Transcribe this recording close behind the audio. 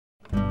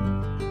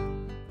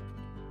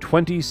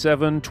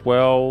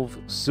2712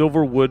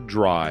 Silverwood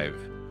Drive,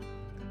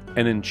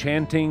 an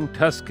enchanting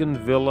Tuscan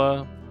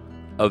villa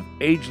of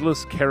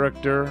ageless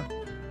character,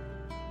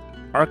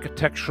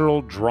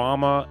 architectural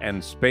drama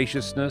and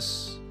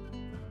spaciousness,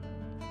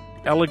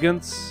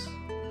 elegance,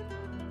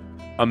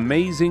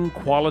 amazing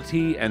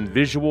quality and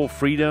visual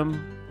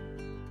freedom,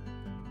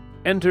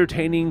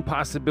 entertaining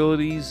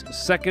possibilities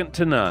second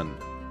to none.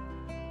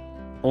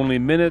 Only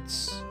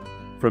minutes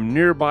from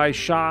nearby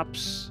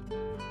shops,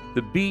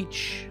 the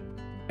beach,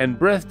 and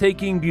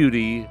breathtaking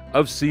beauty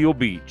of Seal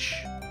Beach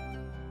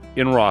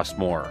in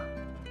Rossmore.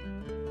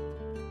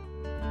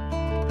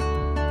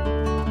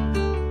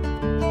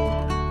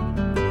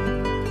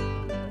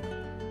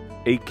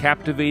 A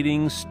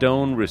captivating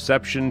stone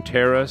reception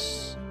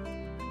terrace,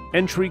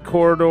 entry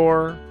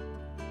corridor,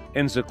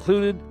 and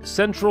secluded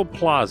central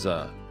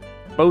plaza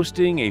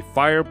boasting a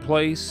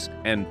fireplace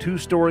and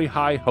two-story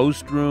high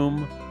host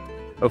room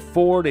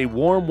afford a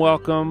warm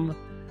welcome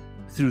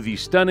through the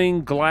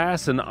stunning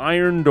glass and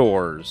iron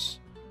doors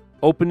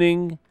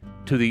opening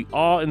to the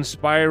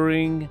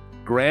awe-inspiring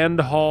Grand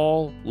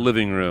Hall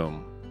living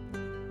room.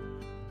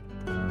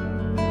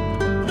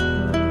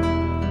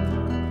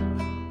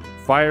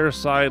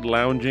 Fireside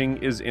lounging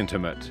is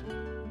intimate.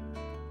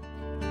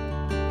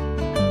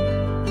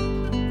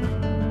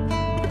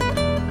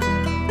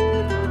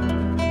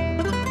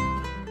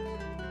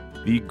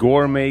 The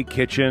gourmet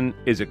kitchen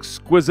is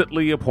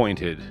exquisitely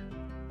appointed.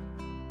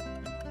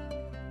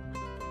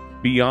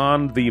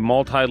 Beyond the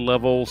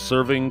multi-level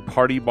serving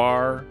party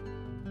bar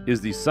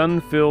is the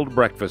sun-filled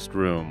breakfast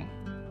room.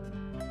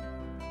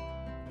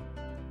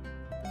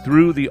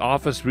 Through the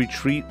office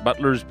retreat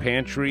butler's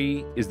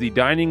pantry is the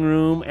dining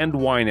room and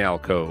wine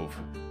alcove.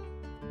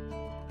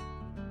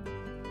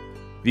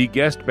 The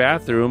guest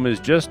bathroom is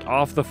just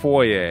off the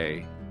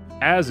foyer,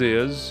 as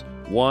is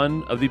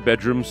one of the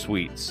bedroom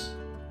suites.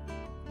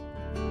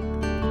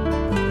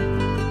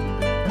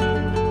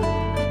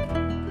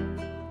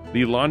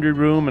 The laundry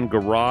room and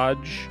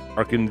garage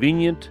are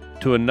convenient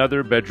to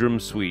another bedroom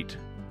suite.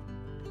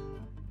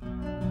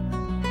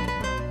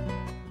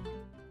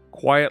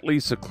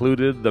 Quietly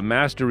secluded, the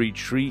master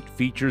retreat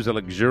features a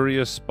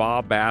luxurious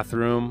spa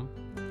bathroom,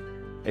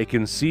 a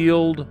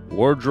concealed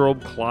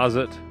wardrobe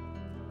closet,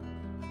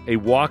 a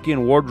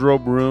walk-in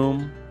wardrobe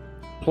room,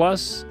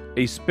 plus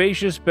a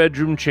spacious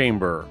bedroom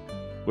chamber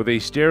with a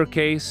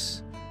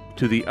staircase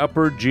to the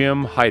upper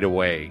gym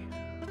hideaway.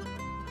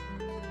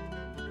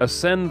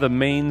 Ascend the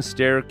main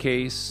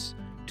staircase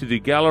to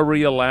the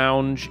Galleria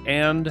Lounge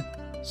and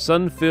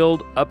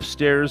sun-filled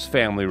upstairs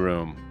family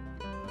room.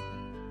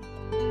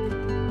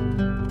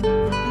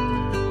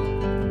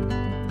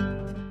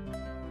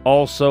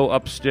 Also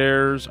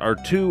upstairs are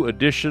two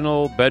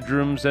additional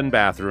bedrooms and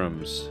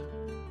bathrooms.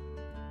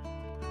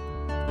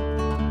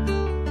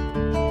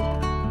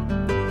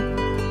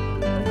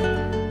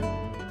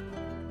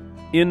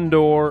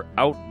 Indoor,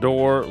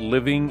 outdoor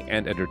living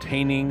and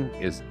entertaining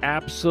is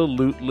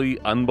absolutely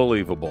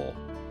unbelievable,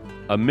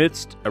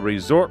 amidst a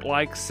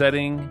resort-like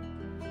setting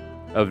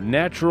of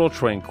natural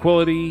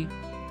tranquility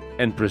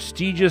and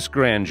prestigious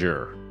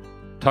grandeur,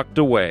 tucked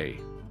away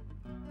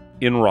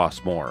in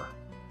Rossmore.